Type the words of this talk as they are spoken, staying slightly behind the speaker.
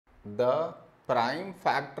The prime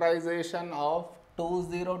factorization of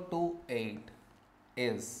 2028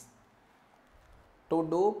 is, to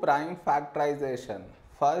do prime factorization,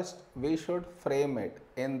 first we should frame it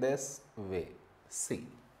in this way. See,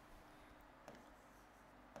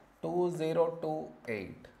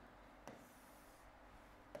 2028.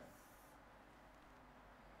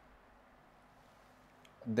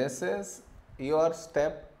 This is your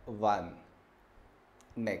step 1.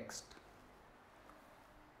 Next,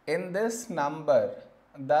 in this number,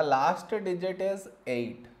 the last digit is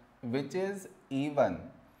 8, which is even.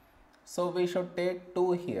 So we should take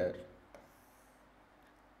 2 here.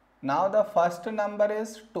 Now the first number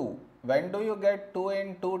is 2. When do you get 2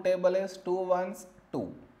 in 2 table is 2 ones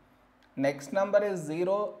 2. Next number is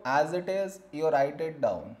 0, as it is you write it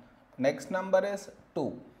down. Next number is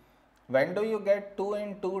 2. When do you get 2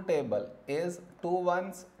 in 2 table is 2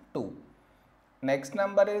 ones 2. Next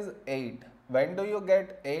number is 8. When do you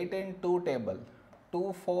get 8 in 2 table?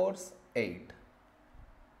 2 fours 8.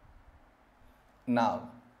 Now,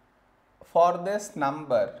 for this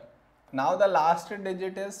number, now the last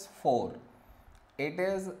digit is 4. It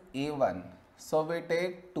is even. So we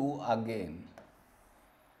take 2 again.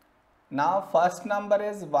 Now first number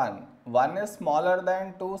is 1. 1 is smaller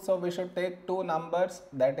than 2, so we should take 2 numbers,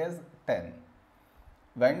 that is 10.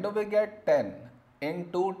 When do we get 10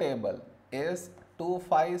 in 2 table is 2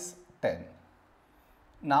 fives 10.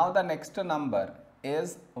 Now the next number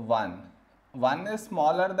is 1. 1 is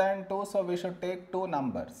smaller than 2, so we should take 2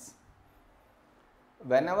 numbers.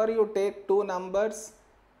 Whenever you take 2 numbers,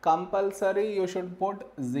 compulsory you should put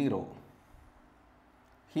 0.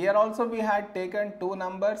 Here also we had taken 2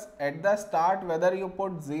 numbers. At the start, whether you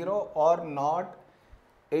put 0 or not,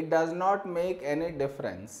 it does not make any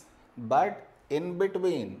difference. But in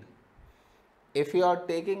between, if you are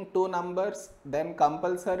taking 2 numbers, then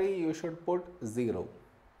compulsory you should put 0.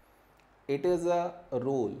 It is a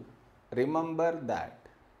rule. Remember that.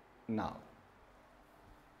 Now,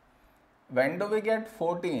 when do we get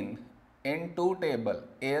 14 in 2 table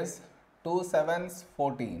is 2 sevens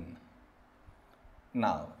 14.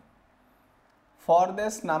 Now, for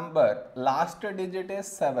this number, last digit is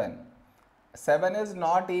 7. 7 is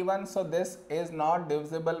not even, so this is not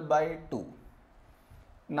divisible by 2.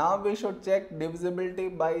 Now we should check divisibility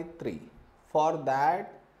by 3. For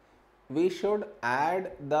that, we should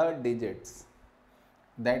add the digits.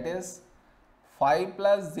 That is, 5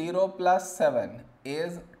 plus 0 plus 7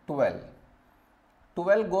 is 12.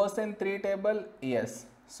 12 goes in 3 table? Yes.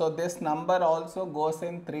 So this number also goes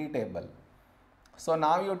in 3 table. So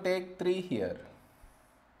now you take 3 here.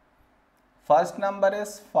 First number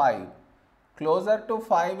is 5. Closer to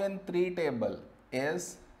 5 in 3 table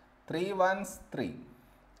is 3 ones 3.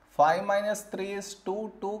 5 minus 3 is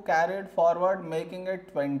 2. 2 carried forward, making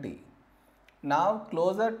it 20. Now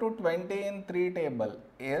closer to 20 in 3 table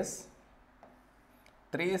is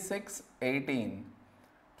 3 6 18.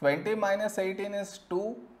 20 minus 18 is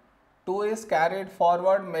 2. 2 is carried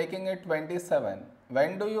forward, making it 27.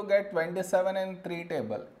 When do you get 27 in 3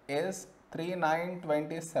 table? Is 3 9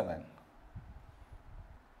 27.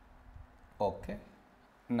 Okay.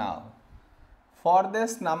 Now, for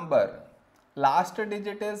this number, last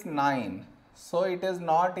digit is 9. So it is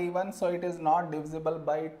not even, so it is not divisible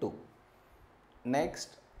by 2.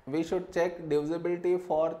 Next, we should check divisibility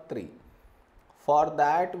for 3. For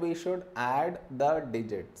that, we should add the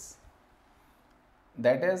digits.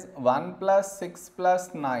 That is 1 plus 6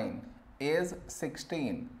 plus 9 is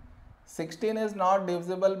 16. 16 is not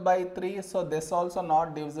divisible by 3, so this also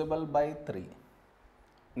not divisible by 3.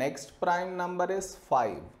 Next prime number is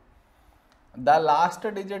 5. The last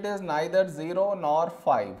digit is neither 0 nor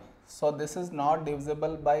 5, so this is not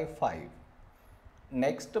divisible by 5.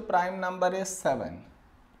 Next prime number is 7.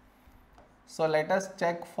 So let us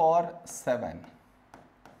check for 7.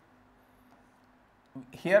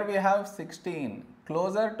 Here we have 16.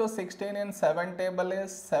 Closer to 16 in 7 table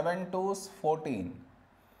is 7 2's 14.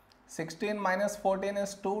 16 minus 14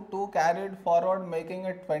 is 2. 2 carried forward, making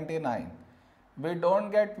it 29. We don't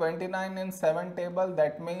get 29 in 7 table.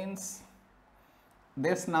 That means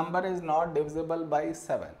this number is not divisible by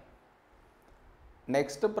 7.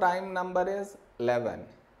 Next prime number is 11.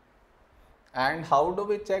 And how do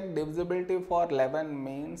we check divisibility for 11?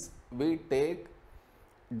 Means we take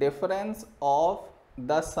difference of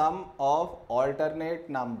the sum of alternate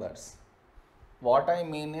numbers. What I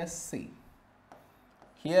mean is, see,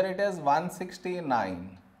 here it is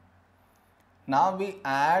 169. Now we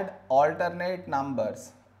add alternate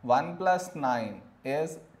numbers. 1 plus 9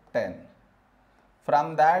 is 10.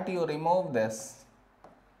 From that you remove this.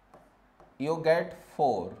 You get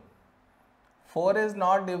 4. 4 is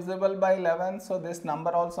not divisible by 11, so this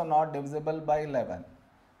number also not divisible by 11.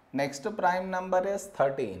 Next prime number is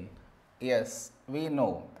 13. Yes, we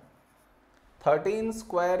know. 13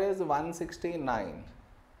 square is 169.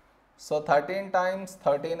 So 13 times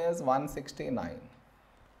 13 is 169.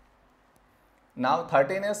 Now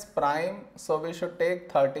 13 is prime, so we should take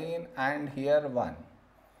 13 and here 1.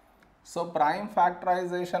 So prime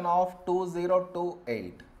factorization of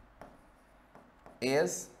 2028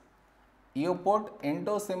 is you put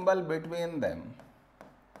into symbol between them,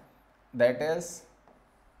 that is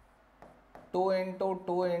 2 into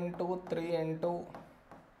 2 into 3 into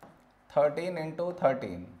 13 into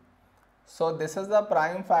 13. So this is the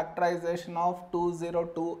prime factorization of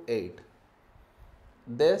 2028.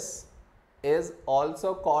 This is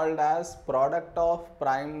also called as product of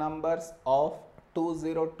prime numbers of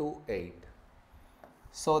 2028.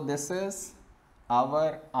 So this is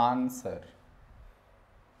our answer.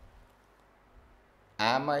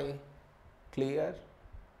 Am I clear?